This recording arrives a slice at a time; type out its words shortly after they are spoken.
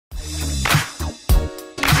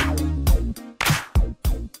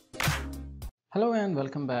Hello and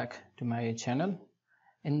welcome back to my channel.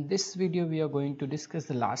 In this video we are going to discuss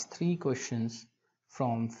the last three questions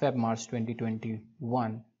from Feb-March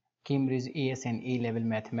 2021 Cambridge AS and A-level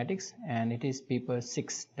mathematics, and it is paper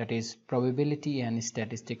 6, that is probability and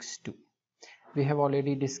statistics 2. We have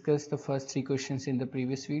already discussed the first three questions in the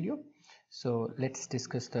previous video, so let's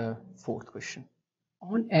discuss the fourth question.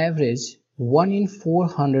 On average, 1 in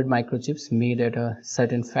 400 microchips made at a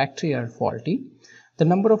certain factory are faulty. The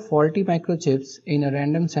number of faulty microchips in a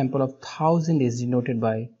random sample of 1000 is denoted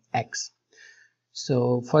by X.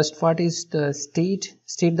 So first part is the state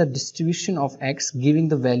the distribution of X giving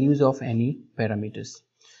the values of any parameters.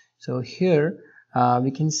 So here we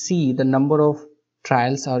can see the number of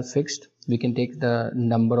trials are fixed. We can take the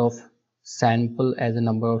number of sample as a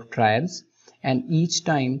number of trials, and each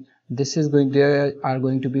time there are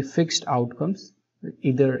going to be fixed outcomes.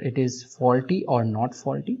 Either it is faulty or not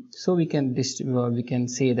faulty. So we can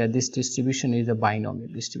say that this distribution is a binomial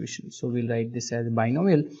distribution. So we'll write this as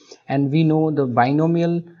binomial, and we know the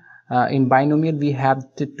binomial in binomial we have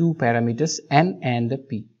the two parameters, n and the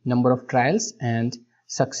p, number of trials and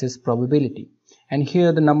success probability. And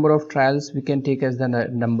here the number of trials we can take as the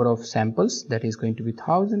number of samples, that is going to be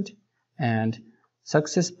 1000, and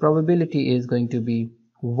success probability is going to be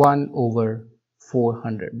 1 over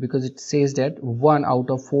 400, because it says that 1 out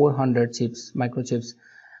of 400 microchips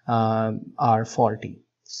are faulty.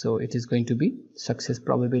 So it is going to be success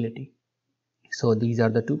probability. So these are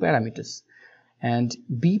the two parameters. And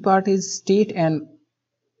B part is state an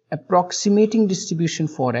approximating distribution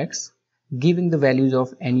for X giving the values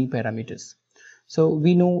of any parameters. So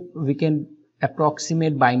we know we can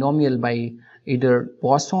approximate binomial by either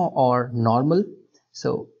Poisson or normal.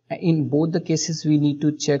 So in both the cases we need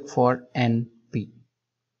to check for NP,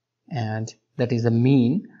 and that is the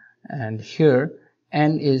mean, and here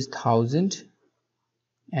n is 1000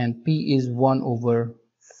 and p is 1 over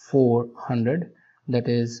 400, that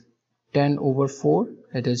is 10 over 4,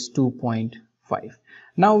 that is 2.5.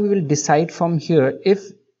 Now we will decide from here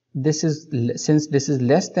if this is, since this is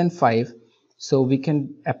less than 5, so we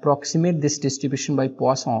can approximate this distribution by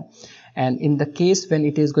Poisson, and in the case when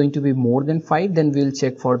it is going to be more than 5, then we will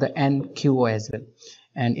check for the NQ as well.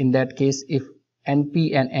 And in that case, if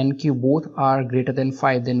NP and NQ both are greater than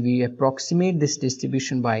 5, then we approximate this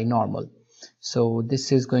distribution by normal. So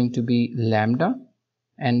this is going to be lambda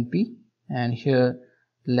NP, and here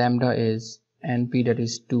lambda is NP, that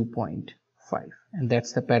is 2.5, and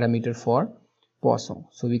that's the parameter for Poisson.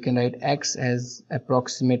 So we can write X as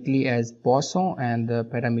approximately as Poisson, and the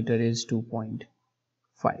parameter is 2.5,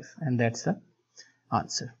 and that's the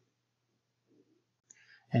answer.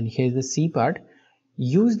 And here's the C part.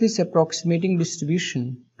 Use this approximating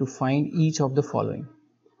distribution to find each of the following.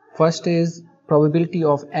 First is probability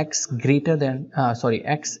of X greater than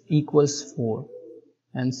X equals 4,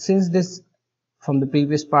 and since this from the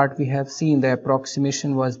previous part we have seen the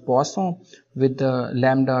approximation was Poisson with the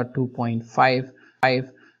lambda 2.5,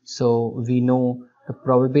 so we know the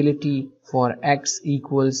probability for X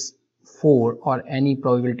equals 4, or any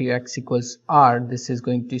probability X equals R, this is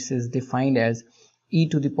defined as e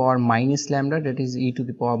to the power minus lambda, that is e to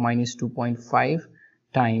the power minus 2.5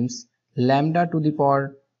 times lambda to the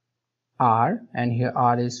power R, and here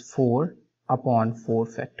R is 4 upon 4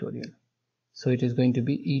 factorial. So it is going to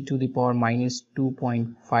be e to the power minus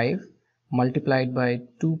 2.5 multiplied by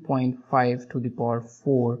 2.5 to the power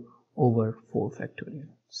 4 over 4 factorial.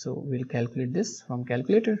 So we'll calculate this from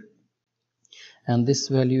calculator, and this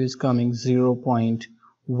value is coming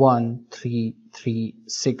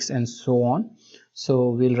 0.1336 and so on. So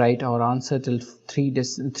we'll write our answer till three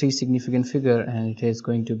significant figure, and it is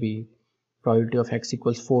going to be probability of X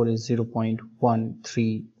equals 4 is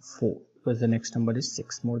 0.134, because the next number is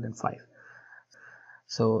 6, more than 5.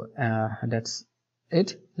 So that's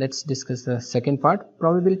it. Let's discuss the second part,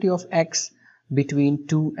 probability of X between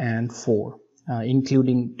 2 and 4,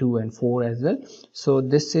 including 2 and 4 as well. So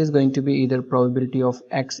this is going to be either probability of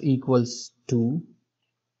X equals 2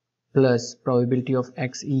 plus probability of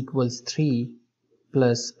X equals 3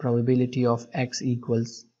 plus probability of X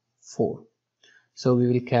equals 4. So we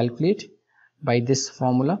will calculate by this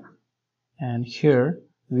formula, and here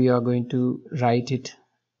we are going to write it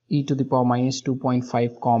e to the power minus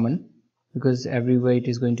 2.5 common, because everywhere it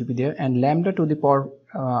is going to be there, and lambda to the power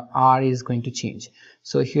R is going to change.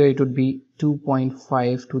 So here it would be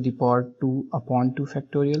 2.5 to the power 2 upon 2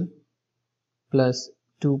 factorial plus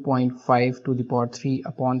 2.5 to the power 3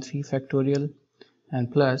 upon 3 factorial, and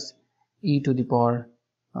plus e to the power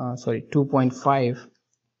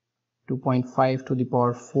 2.5 to the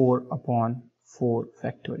power 4 upon 4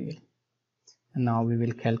 factorial. And now we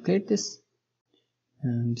will calculate this,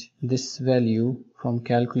 and this value from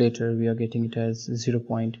calculator we are getting it as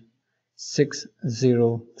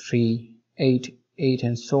 0.60388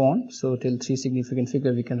 and so on. So till 3 significant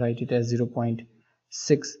figure we can write it as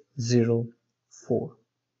 0.604,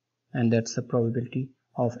 and that's the probability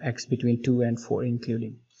of x between 2 and 4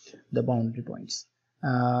 including the boundary points.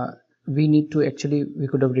 We need to actually, we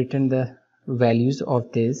could have written the values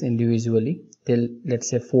of this individually till let's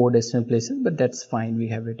say 4 decimal places, but that's fine, we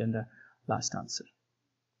have written the last answer.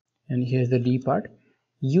 And here's the D part.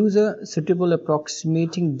 Use a suitable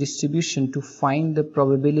approximating distribution to find the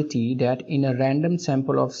probability that in a random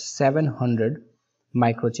sample of 700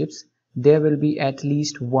 microchips there will be at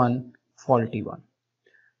least one faulty one.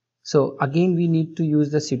 So again we need to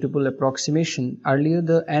use the suitable approximation. Earlier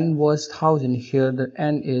the n was 1000, here the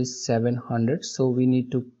n is 700, so we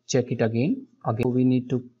need to check it again. Again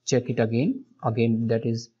that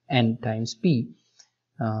is n times p.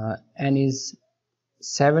 N is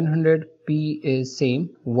 700, p is same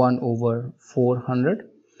 1 over 400,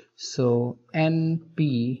 so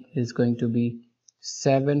np is going to be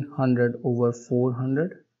 700 over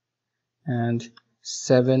 400, and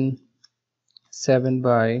 7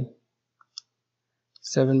 by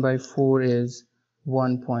 4 is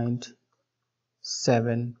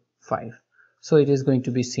 1.75, so it is going to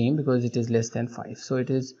be same because it is less than 5. So it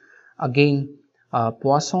is again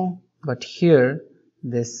Poisson, but here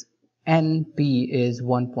this NP is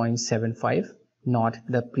 1.75, not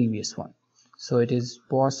the previous one. So it is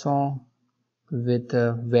Poisson with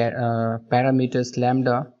parameters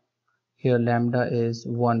lambda. Here lambda is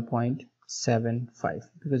 1.75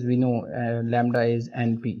 because we know lambda is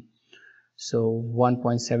NP. So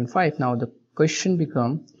 1.75. Now the question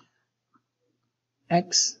becomes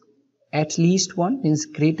x at least 1 means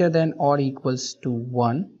greater than or equals to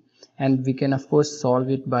 1, and we can of course solve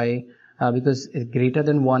it by because greater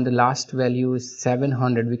than 1, the last value is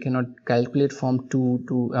 700, we cannot calculate from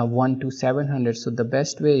 1 to 700. So the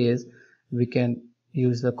best way is we can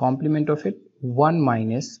use the complement of it, 1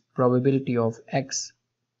 minus probability of x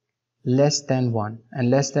less than 1,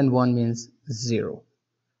 and less than 1 means 0.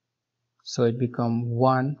 So it becomes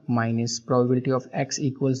 1 minus probability of x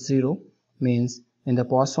equals 0, means in the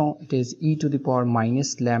Poisson it is e to the power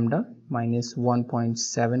minus lambda minus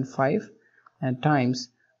 1.75 and times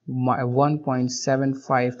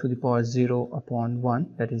 1.75 to the power 0 upon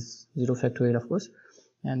 1, that is 0 factorial of course,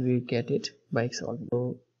 and we get it by solving.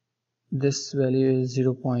 So this value is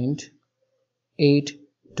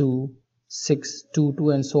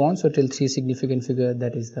 0.82622 and so on, so till 3 significant figure,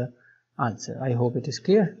 that is the answer. I hope it is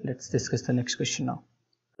clear. Let's discuss the next question now.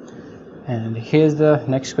 And here's the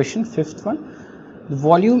next question, fifth one. The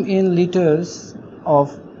volume in liters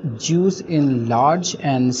of juice in large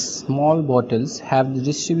and small bottles have the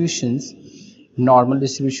distributions normal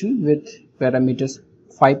distribution with parameters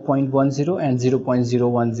 5.10 and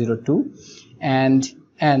 0.0102 and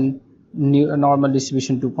normal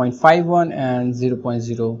distribution 2.51 and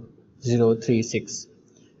 0.0036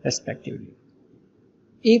 respectively.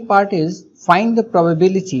 A part is find the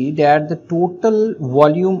probability that the total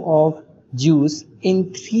volume of juice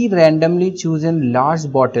in 3 randomly chosen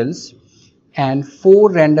large bottles and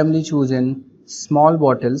 4 randomly chosen small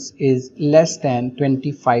bottles is less than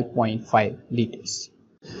 25.5 liters.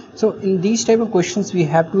 So in these type of questions we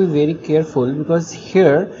have to be very careful, because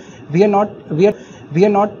here we are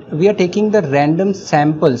taking the random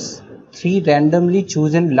samples, 3 randomly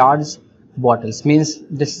chosen large bottles, means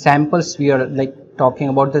the samples we are like talking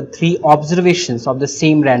about the 3 observations of the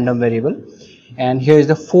same random variable, and here is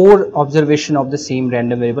the 4 observation of the same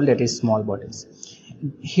random variable, that is small bottles.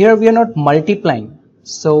 Here we are not multiplying,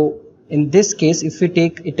 so in this case if we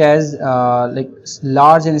take it as like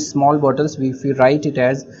large and small bottles, if we write it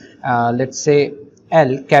as let's say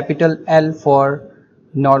L, capital L for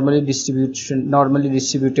normally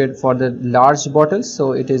distributed for the large bottles,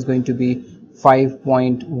 so it is going to be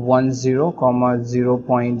 5.10,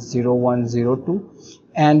 0.0102,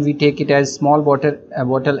 and we take it as small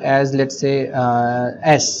bottle as let's say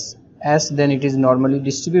S, then it is normally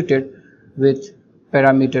distributed with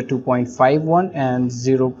parameter 2.51 and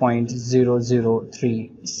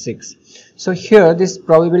 0.0036. So here this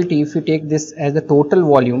probability, if you take this as the total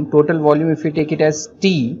volume, if you take it as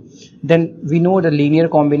T, then we know the linear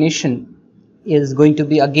combination is going to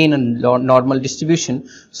be again a normal distribution.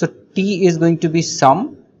 So T is going to be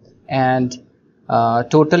sum and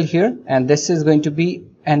total here, and this is going to be,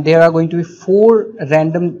 and there are going to be 4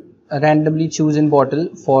 randomly chosen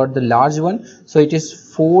bottle for the large one, so it is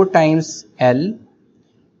 4 times L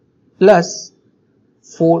plus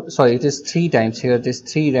 4, sorry, it is 3 times, here it is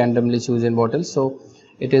 3 randomly chosen bottles, so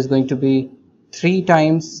it is going to be 3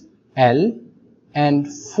 times L and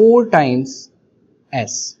 4 times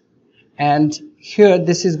s. And here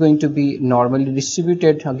this is going to be normally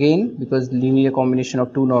distributed again, because linear combination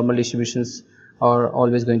of two normal distributions are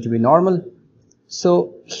always going to be normal.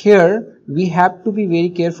 So here we have to be very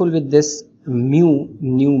careful with this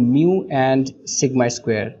mu and sigma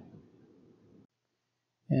square,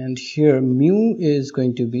 and here mu is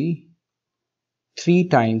going to be 3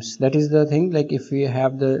 times. That is the thing, like if we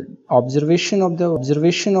have the observation of the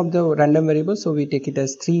random variable, so we take it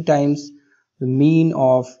as 3 times the mean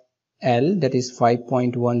of L, that is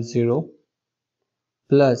 5.10,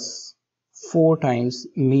 plus 4 times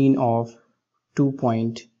mean of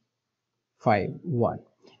 2.51,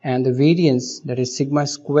 and the variance, that is sigma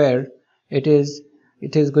square, it is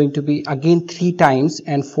going to be again 3 times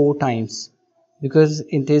and 4 times, because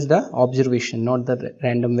it is the observation, not the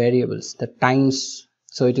random variables, the times.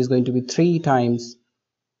 So it is going to be 3 times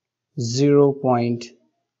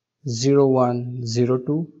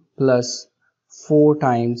 0.0102 plus 4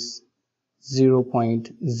 times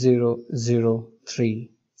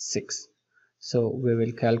 0.0036. So we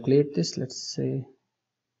will calculate this. Let's say,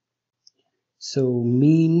 so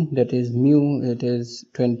mean, that is mu, it is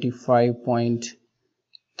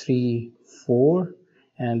 25.34,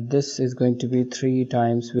 and this is going to be 3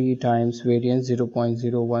 times variance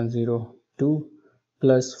 0.0102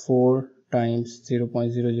 plus 4 times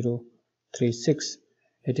 0.0036,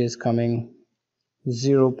 it is coming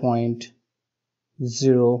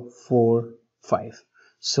 0.045.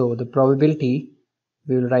 So the probability,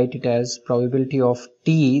 we will write it as probability of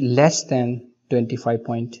t less than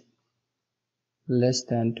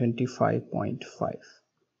 25.5.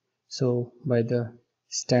 So by the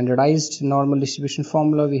standardized normal distribution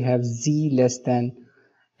formula, we have z less than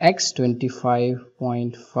x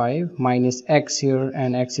 25.5 minus x here,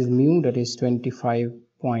 and x is mu, that is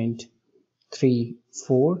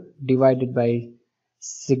 25.34, divided by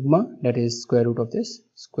sigma, that is square root of this,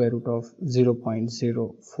 square root of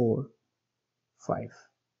 0.045.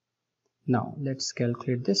 Now let's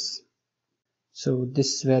calculate this. So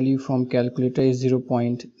this value from calculator is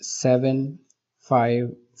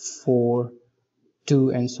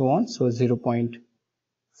 0.7542 and so on, so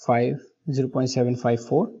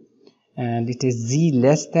 0.754, and it is z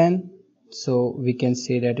less than, so we can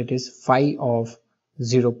say that it is phi of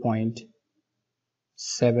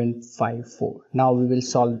 0.754. Now we will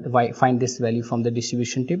find this value from the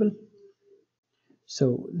distribution table.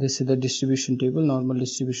 So this is the distribution table, normal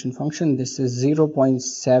distribution function. This is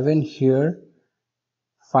 0.7 here,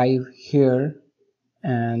 5 here,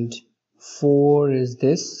 and 4 is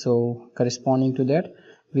this, so corresponding to that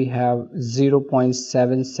we have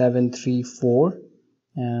 0.7734,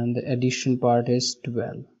 and the addition part is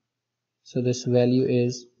 12. So this value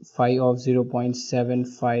is phi of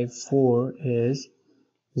 0.754 is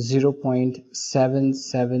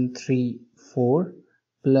 0.7734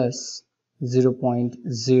 plus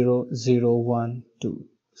 0.0012,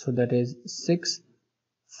 so that is 6,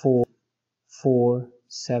 4, 4,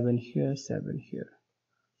 7 here, 7 here,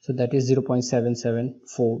 so that is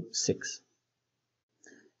 0.7746.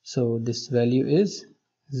 so this value is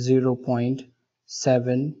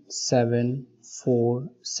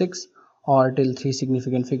 0.7746, or till 3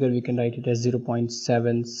 significant figure we can write it as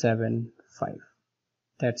 0.775.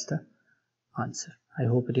 That's the answer. I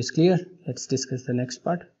hope it is clear. Let's discuss the next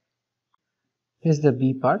part. Here's the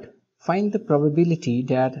B part. Find the probability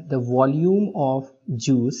that the volume of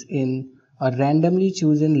juice in a randomly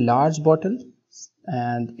chosen large bottle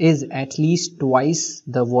and is at least twice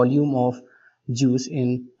the volume of juice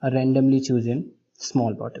in a randomly chosen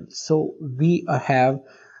small bottle. So we have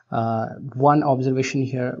one observation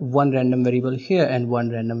here, one random variable here, and one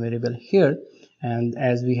random variable here, and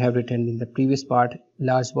as we have written in the previous part,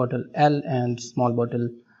 large bottle L and small bottle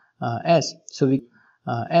S. So we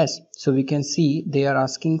can see they are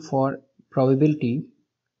asking for probability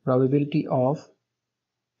of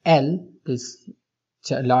L, this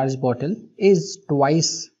large bottle, is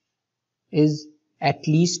at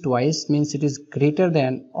least twice, means it is greater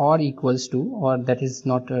than or equals to, or that is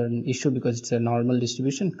not an issue because it's a normal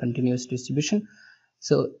distribution, continuous distribution.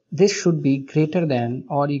 So this should be greater than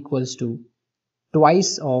or equals to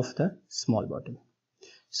twice of the small bottle.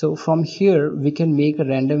 So from here we can make a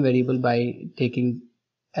random variable by taking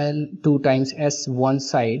L 2 times S one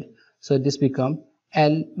side, so this become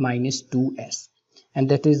L minus 2S, and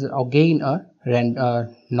that is again a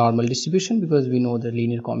normal distribution, because we know the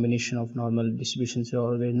linear combination of normal distributions are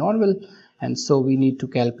always normal, and so we need to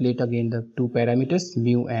calculate again the two parameters,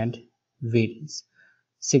 mu and variance,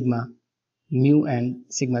 mu and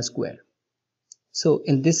sigma square. So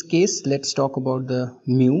in this case, let's talk about the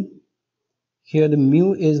mu. Here the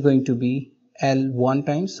mu is going to be L one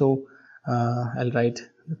time, so I'll write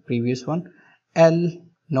the previous one. L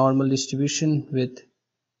normal distribution with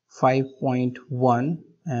 5.1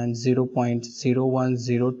 and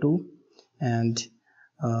 0.0102, and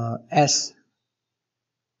S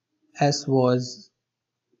was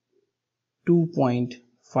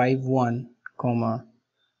 2.51 comma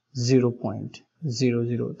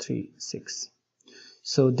 0.0036.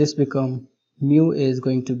 so this become mu is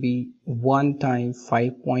going to be 1 times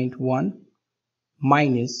 5.1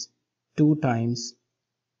 minus 2 times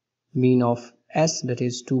mean of S, that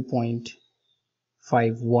is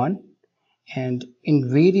 2.51, and in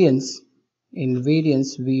variance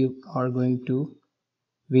we are going to,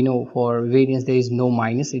 we know for variance there is no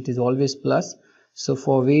minus, it is always plus. So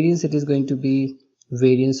for variance it is going to be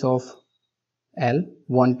variance of L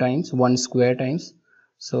 1 times 1 square times,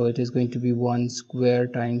 so it is going to be 1 square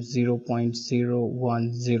times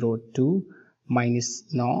 0.0102 minus,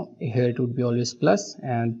 now here it would be always plus,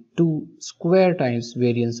 and 2 square times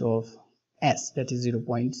variance of S, that is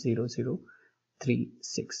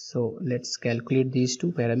 0.0036. so let's calculate these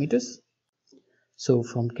two parameters. So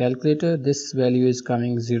from calculator this value is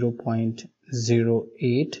coming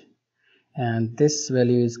 0.08 and this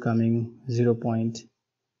value is coming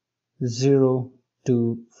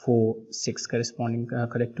 0.0246, corresponding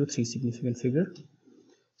correct to 3 significant figure.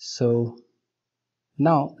 So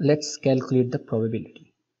now let's calculate the probability.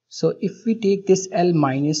 So if we take this L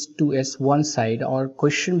minus 2s one side, our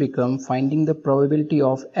question become finding the probability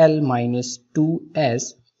of L minus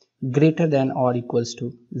 2s greater than or equals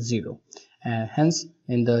to 0. And hence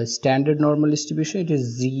in the standard normal distribution it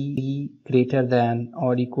is Z greater than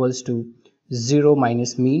or equals to 0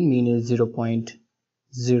 minus mean is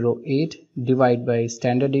 0.08 divided by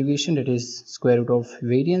standard deviation, that is square root of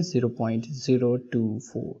variance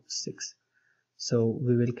 0.0246. So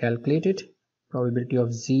we will calculate it, probability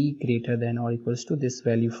of Z greater than or equals to this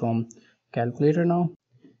value from calculator now,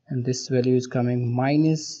 and this value is coming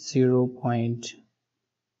minus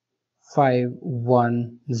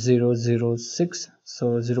 0.51006,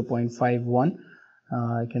 so 0.51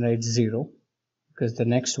 I can write 0 because the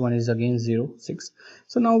next one is again 0.6.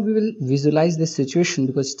 So now we will visualize this situation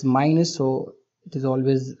because it's minus, so it is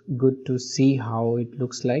always good to see how it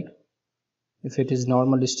looks like. If it is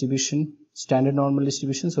normal distribution, standard normal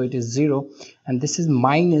distribution, so it is 0, and this is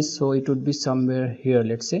minus, so it would be somewhere here.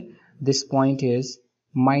 Let's say this point is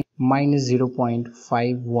minus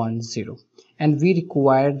 0.510, and we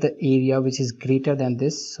require the area which is greater than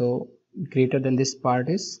this, so greater than this part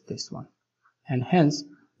is this one, and hence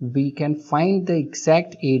we can find the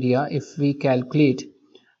exact area if we calculate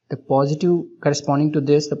the positive corresponding to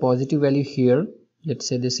this, the positive value here. Let's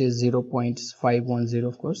say this is 0.510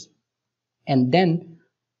 of course, and then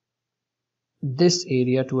this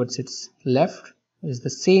area towards its left is the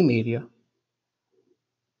same area,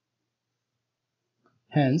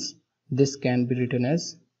 hence this can be written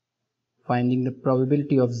as finding the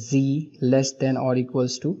probability of Z less than or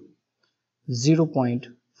equals to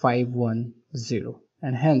 0.510,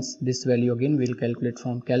 and hence this value again we'll calculate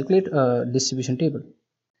from distribution table.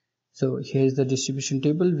 So here is the distribution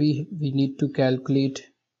table. We need to calculate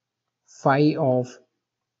phi of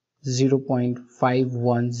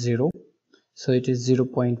 0.510, so it is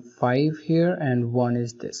 0.5 here and 1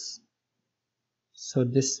 is this, so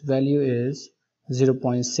this value is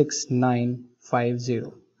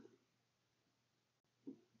 0.6950.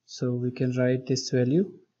 so we can write this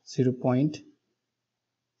value 0.695,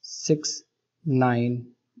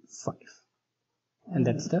 and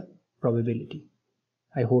that's the probability.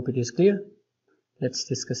 I hope it is clear. Let's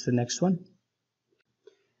discuss the next one.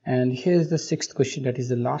 And here's the sixth question, that is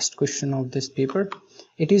the last question of this paper.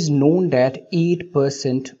 It is known that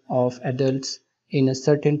 8% of adults in a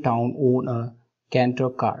certain town own a Cantor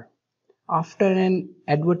car. After an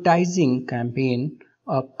advertising campaign,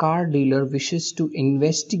 a car dealer wishes to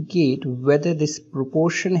investigate whether this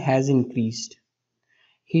proportion has increased.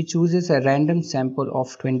 He chooses a random sample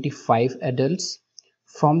of 25 adults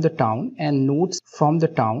from the town and notes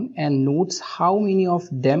how many of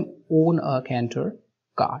them own a Cantor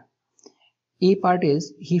car. A part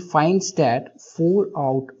is he finds that 4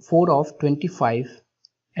 of 25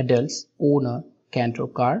 adults own a Cantor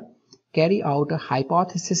car. Carry out a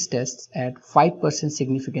hypothesis test at 5%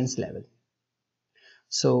 significance level.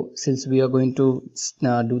 So since we are going to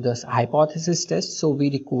do this hypothesis test, so we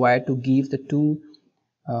require to give the two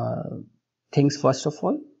things. First of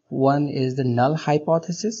all, one is the null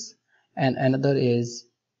hypothesis and another is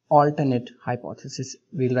alternate hypothesis.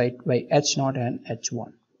 We'll write by H0 and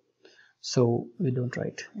H1. So we don't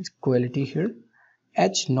write equality here.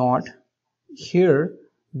 H0, here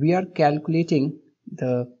we are calculating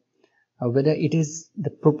the whether it is the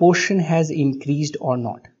proportion has increased or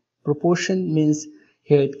not. Proportion means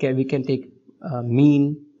here we can take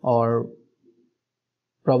mean or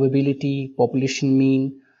probability, population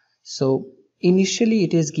mean. So initially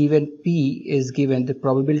it is given, P is given, the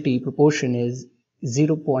probability proportion is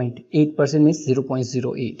 0.8% means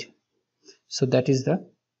 0.08. So that is the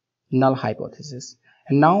null hypothesis.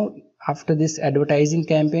 And now after this advertising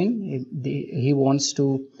campaign, the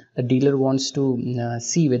dealer wants to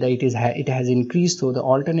see whether it has increased. So the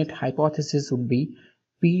alternate hypothesis would be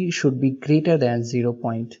P should be greater than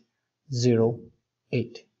 0.08.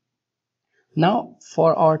 Now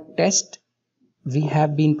for our test, we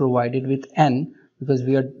have been provided with n, because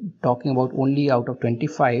we are talking about only out of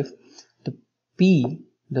 25. The P,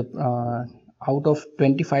 out of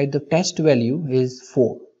 25, the test value is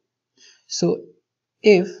 4. So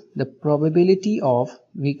if the probability of,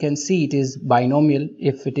 we can see it is binomial,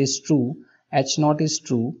 if it is true, H0 is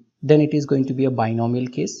true, then it is going to be a binomial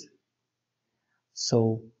case.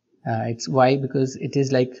 So it's why, because it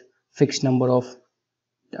is like fixed number of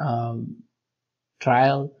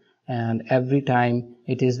trial, and every time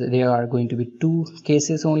there are going to be two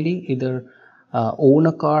cases only, either own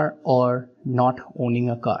a car or not owning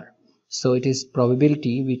a car. So it is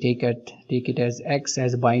probability, we take it as X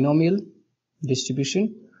as binomial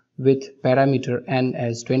distribution with parameter n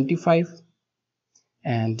as 25,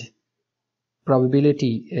 and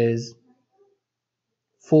probability is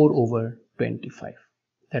 4 over 25.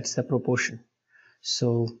 That's the proportion.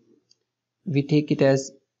 So we take it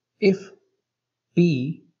as, if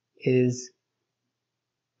P is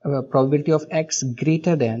a probability of X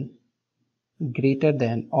greater than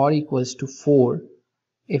or equals to 4,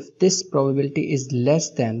 if this probability is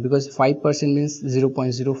less than, because 5% means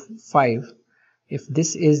 0.05, if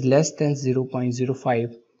this is less than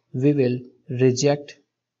 0.05, we will reject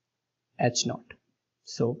H0.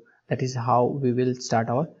 So that is how we will start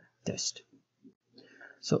our test.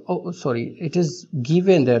 So sorry, it is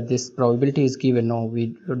given that this probability is given. No,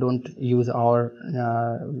 we don't use our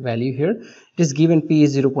value here. It is given P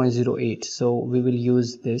is 0.08, so we will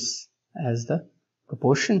use this as the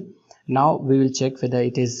proportion. Now we will check whether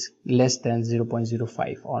it is less than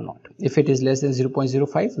 0.05 or not. If it is less than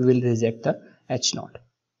 0.05, we will reject the H0.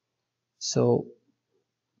 So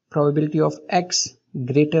probability of X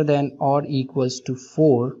greater than or equals to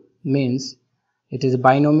 4 means it is a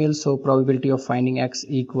binomial, so probability of finding X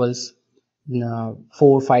equals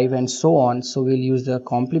 4, 5 and so on. So we'll use the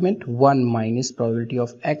complement 1 minus probability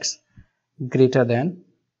of X greater than,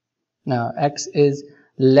 X is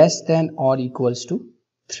less than or equals to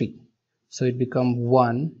 3. So it becomes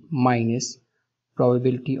 1 minus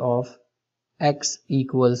probability of X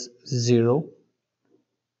equals 0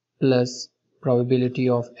 plus probability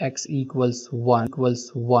of X equals 1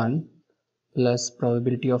 plus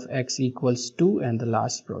probability of X equals 2, and the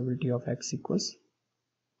last probability of X equals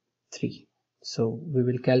 3. So we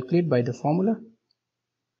will calculate by the formula,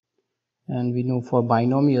 and we know for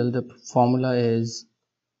binomial the formula is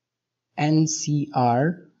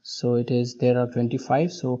NCR. So it is, there are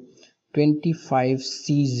 25, so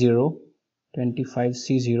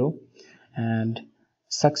 25C0, and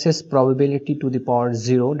success probability to the power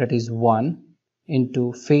 0, that is 1,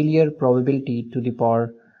 into failure probability to the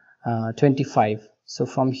power 25. So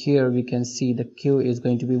from here we can see the Q is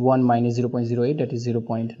going to be 1 minus 0.08, that is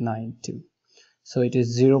 0.92. So it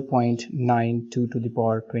is 0.92 to the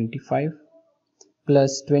power 25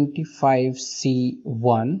 plus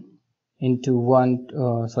 25C1 into 1,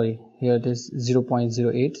 here it is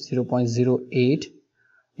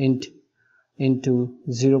 0.08 into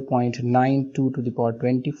 0.92 to the power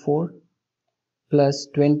 24 plus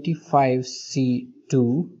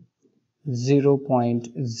 25C2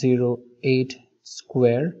 0.08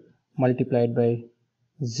 square multiplied by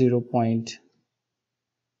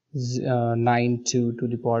 0.92 to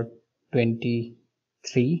the power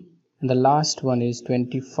 23, and the last one is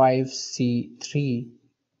 25C3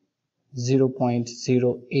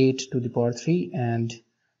 0.08 to the power 3 and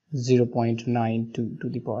 0.92 to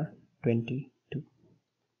the power 22.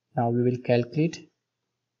 Now we will calculate.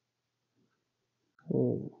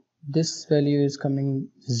 Oh, this value is coming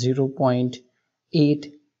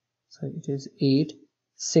 0.8, so it is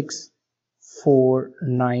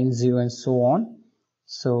 86490 and so on.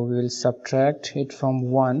 So we will subtract it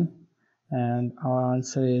from 1, and our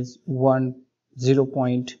answer is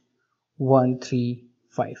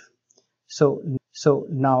 0.135. So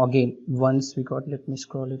now again, once we got, let me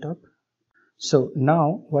scroll it up. So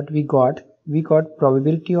now what we got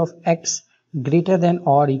probability of X greater than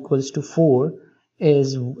or equals to 4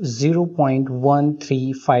 is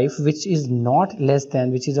 0.135, which is not less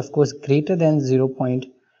than, which is of course greater than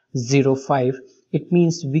 0.08, 0.05, it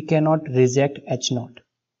means we cannot reject H naught.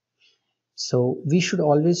 So we should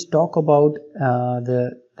always talk about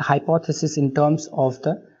the hypothesis in terms of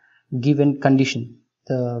the given condition,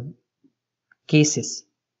 the cases.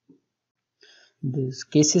 These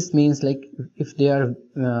cases means like if they are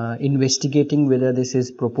investigating whether this is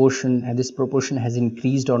proportion and this proportion has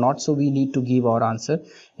increased or not, so we need to give our answer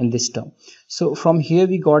in this term. So from here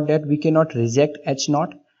we got that we cannot reject H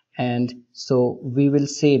naught, and so we will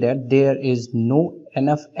say that there is no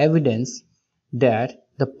enough evidence that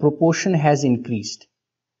the proportion has increased,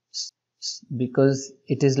 because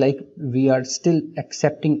it is like we are still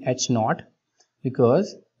accepting H naught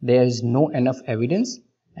because there is no enough evidence,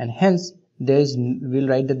 and hence we'll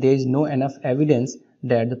write that there is no enough evidence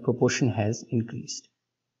that the proportion has increased.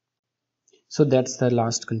 So that's the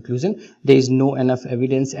last conclusion. There is no enough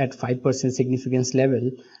evidence at 5% significance level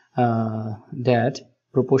that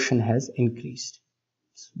proportion has increased,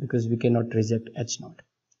 because we cannot reject H naught.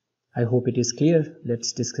 I hope it is clear.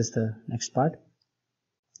 Let's discuss the next part.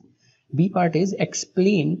 B part is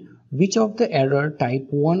explain which of the error type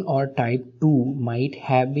 1 or type 2 might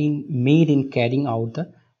have been made in carrying out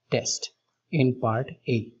the test in part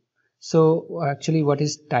A. So actually what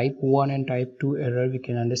is type 1 and type 2 error we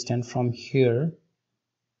can understand from here.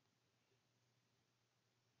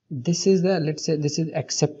 This is the, let's say this is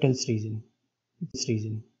acceptance region.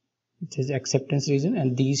 It is acceptance region,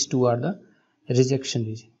 and these two are the rejection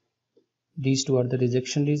region. These two are the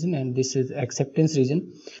rejection region and this is acceptance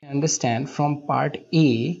region. Understand from part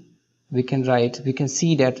A we can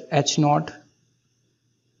see that H naught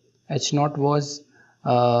was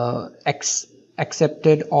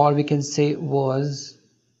accepted, or we can say was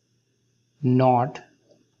not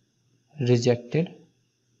rejected.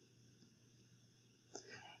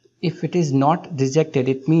 If it is not rejected,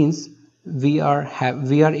 it means we are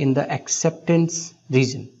in the acceptance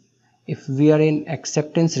region. If we are in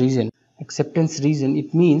acceptance region,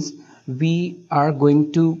 it means we are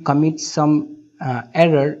going to commit some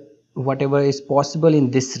error, whatever is possible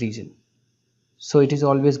in this region. So it is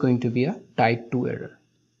always going to be a type 2 error.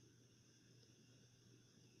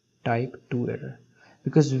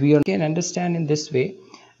 Because we can understand in this way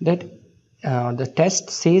that the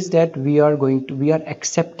test says that we are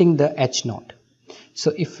accepting the H naught.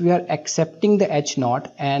 So if we are accepting the H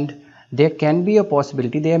naught, and there may be a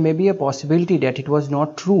possibility that it was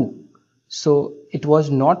not true. So it was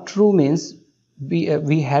not true means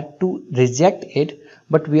we had to reject it,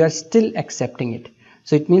 but we are still accepting it.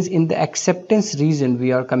 So it means in the acceptance region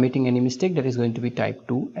we are committing any mistake, that is going to be type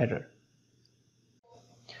 2 error.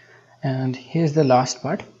 And here's the last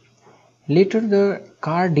part. Later the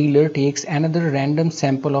car dealer takes another random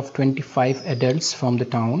sample of 25 adults from the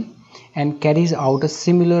town and carries out a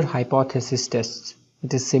similar hypothesis test.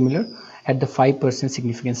 It is similar at the 5%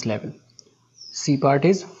 significance level. C part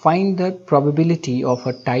is find the probability of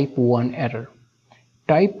a type 1 error.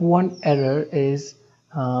 Type 1 error is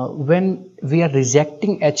when we are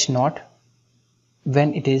rejecting H naught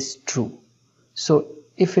when it is true. So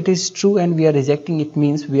if it is true and we are rejecting, it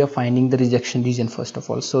means we are finding the rejection region first of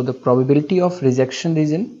all. So the probability of rejection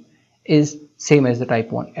region is same as the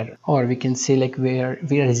type 1 error. Or we can say like we are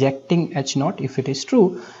rejecting H naught if it is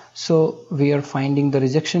true. So we are finding the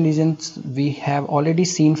rejection regions. We have already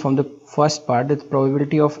seen from the first part that the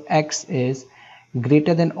probability of X is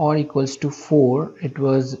greater than or equals to 4. It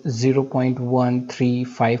was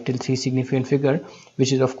 0.135 till 3 significant figure,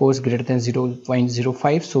 which is of course greater than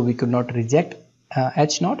 0.05. So we could not reject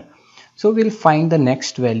H naught. So we'll find the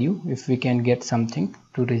next value if we can get something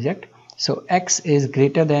to reject. So X is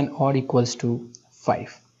greater than or equals to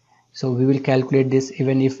 5. So we will calculate this.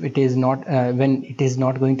 Even if it is not when it is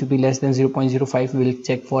not going to be less than 0.05, we will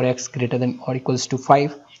check for X greater than or equals to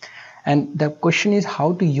 5. And the question is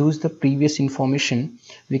how to use the previous information.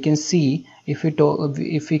 We can see if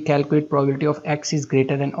we calculate probability of X is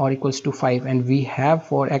greater than or equals to 5, and we have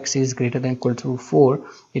for X is greater than or equal to 4,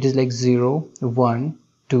 it is like 0, 1,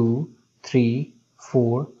 2, 3,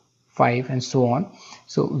 4, 5 and so on.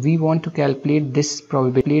 So we want to calculate this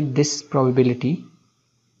probability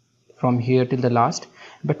from here till the last,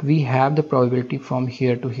 but we have the probability from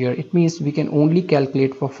here to here. It means we can only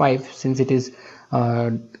calculate for 5 since it is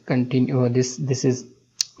this is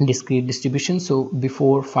discrete distribution. So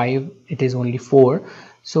before 5 it is only 4.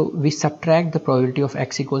 So we subtract the probability of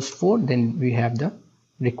X equals 4, then we have the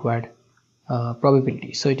required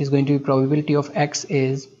probability. So it is going to be probability of X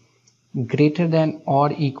is greater than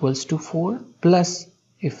or equals to 4, plus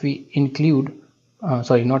if we include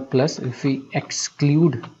if we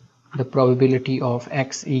exclude the probability of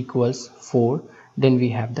X equals 4, then we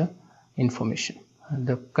have the information,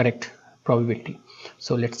 the correct probability.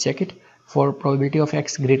 So let's check it. For probability of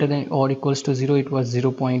x greater than or equals to 0, it was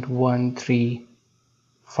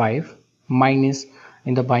 0.135 minus,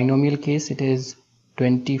 in the binomial case, it is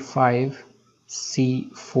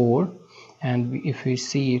 25c4, and if we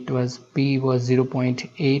see, it was p was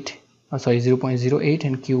 0.08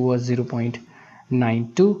 and q was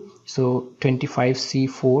 0.92. so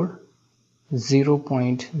 25c4,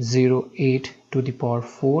 0.08 to the power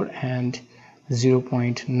 4 and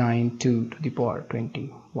 0.92 to the power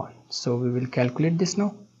 21. So we will calculate this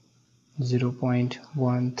now.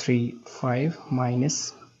 0.135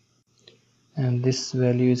 minus, and this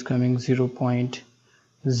value is coming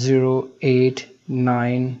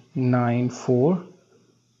 0.08994,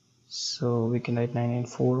 so we can write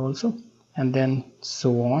 994 also, and then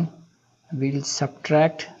so on. We'll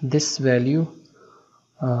subtract this value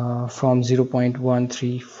from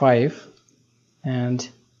 0.135 and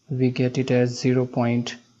we get it as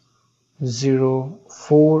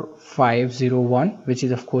 0.04501, which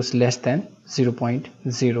is of course less than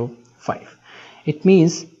 0.05. It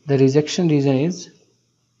means the rejection region is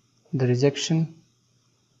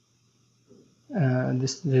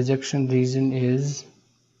this rejection region is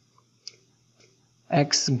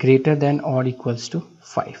x greater than or equals to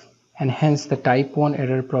 5, and hence the type 1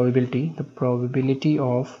 error probability, the probability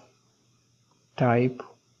of type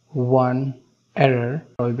 1 error,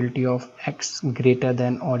 probability of x greater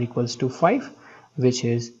than or equals to 5, which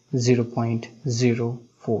is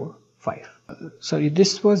 0.045. Sorry,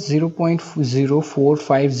 this was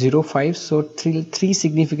 0.04505, so three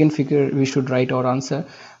significant figure we should write our answer.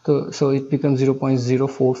 So it becomes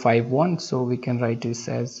 0.0451, so we can write this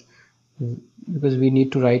as, because we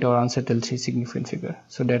need to write our answer till 3 significant figure.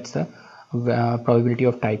 So that's the probability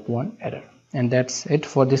of type 1 error. And that's it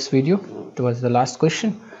for this video. It was the last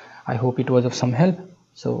question. I hope it was of some help.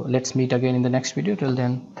 So let's meet again in the next video. Till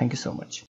then, thank you so much.